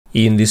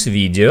In this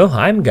video,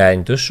 I'm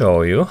going to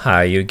show you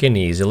how you can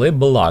easily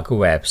block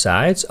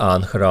websites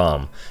on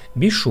Chrome.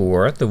 Be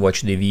sure to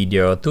watch the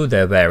video to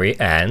the very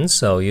end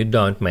so you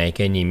don't make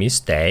any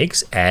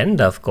mistakes,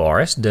 and of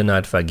course do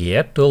not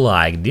forget to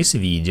like this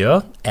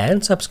video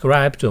and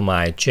subscribe to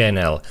my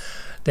channel.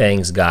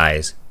 Thanks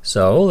guys!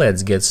 So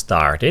let's get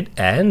started,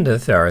 and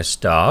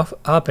first off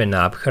open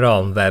up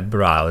Chrome web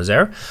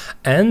browser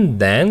and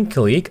then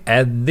click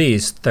at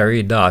this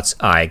three dots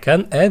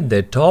icon at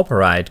the top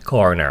right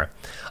corner.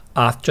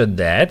 After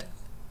that,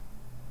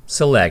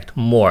 select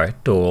More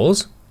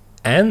Tools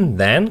and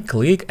then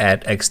click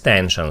at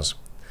Extensions.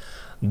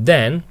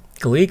 Then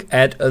click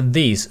at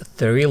these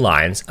three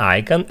lines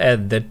icon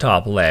at the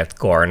top left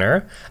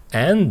corner,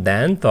 and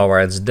then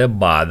towards the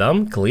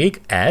bottom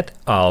click at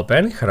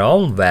Open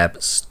Chrome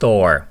Web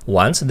Store.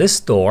 Once the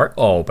store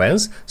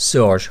opens,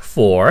 search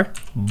for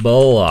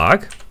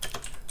Block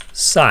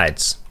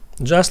Sites.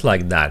 Just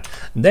like that.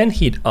 Then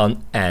hit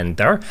on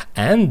Enter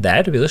and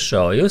that will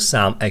show you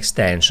some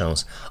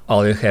extensions.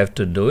 All you have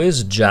to do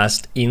is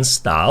just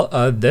install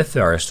the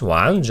first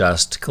one,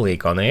 just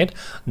click on it,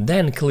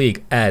 then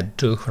click Add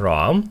to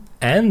Chrome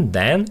and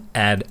then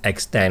Add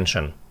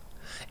Extension.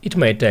 It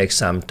may take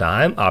some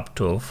time, up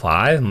to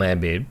 5,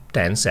 maybe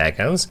 10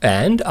 seconds,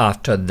 and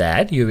after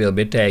that you will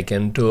be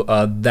taken to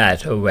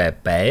that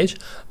web page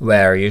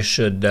where you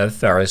should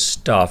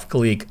first off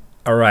click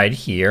right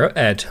here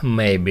at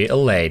Maybe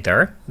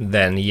Later,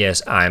 then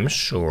Yes, I'm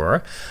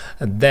sure.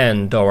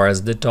 Then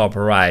towards the top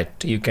right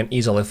you can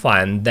easily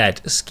find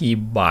that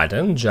skip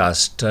button,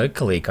 just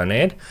click on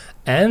it,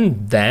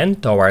 and then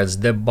towards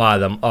the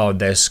bottom of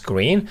the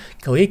screen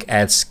click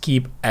at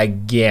Skip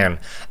again,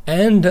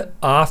 and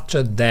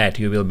after that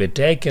you will be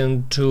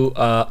taken to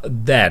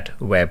that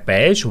web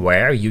page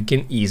where you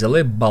can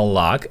easily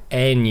block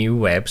any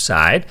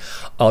website.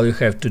 All you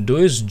have to do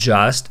is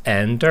just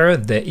enter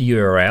the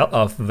URL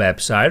of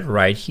website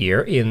right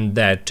here in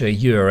that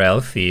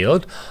URL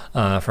field.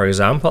 For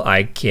example,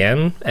 I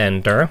can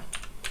enter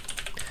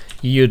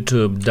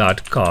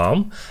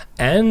youtube.com,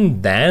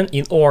 and then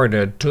in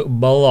order to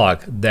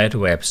block that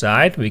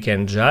website we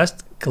can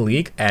just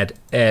click at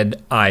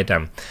Add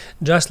Item,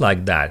 just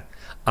like that.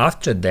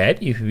 After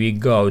that, if we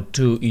go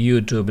to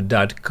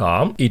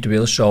youtube.com, it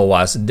will show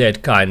us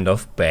that kind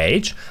of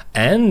page,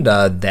 and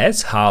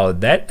that's how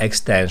that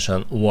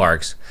extension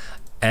works.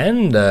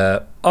 And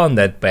on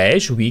that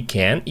page we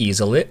can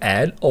easily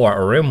add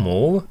or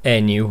remove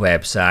any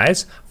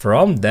websites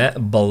from the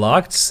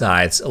blocked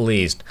sites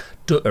list.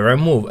 To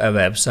remove a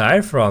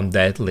website from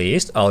that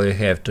list, all you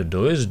have to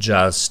do is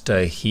just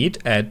hit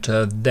at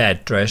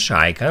that trash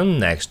icon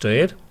next to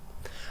it,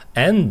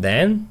 and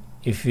then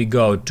if we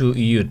go to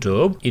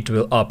YouTube, it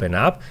will open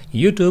up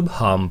YouTube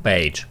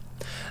homepage.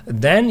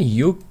 Then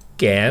you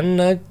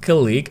can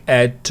click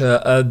at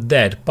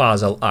that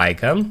puzzle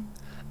icon,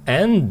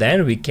 and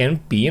then we can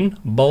pin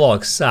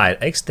block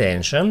site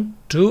extension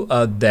to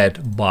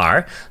that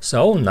bar,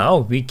 so now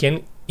we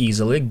can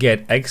easily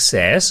get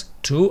access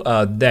to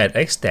that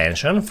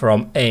extension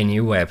from any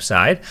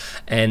website.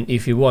 And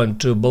if you want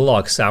to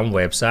block some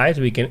website,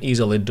 we can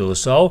easily do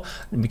so.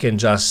 We can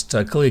just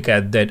click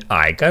at that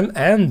icon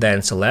and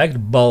then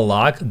select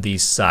Block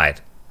this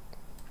site.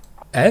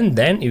 And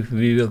then if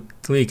we will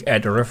click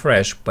at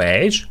Refresh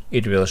Page,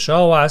 it will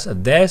show us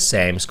the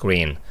same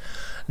screen.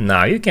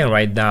 Now you can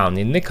write down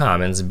in the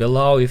comments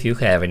below if you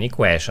have any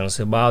questions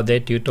about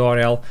that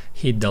tutorial,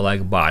 hit the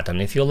like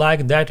button if you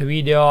like that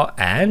video,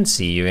 and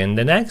see you in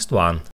the next one.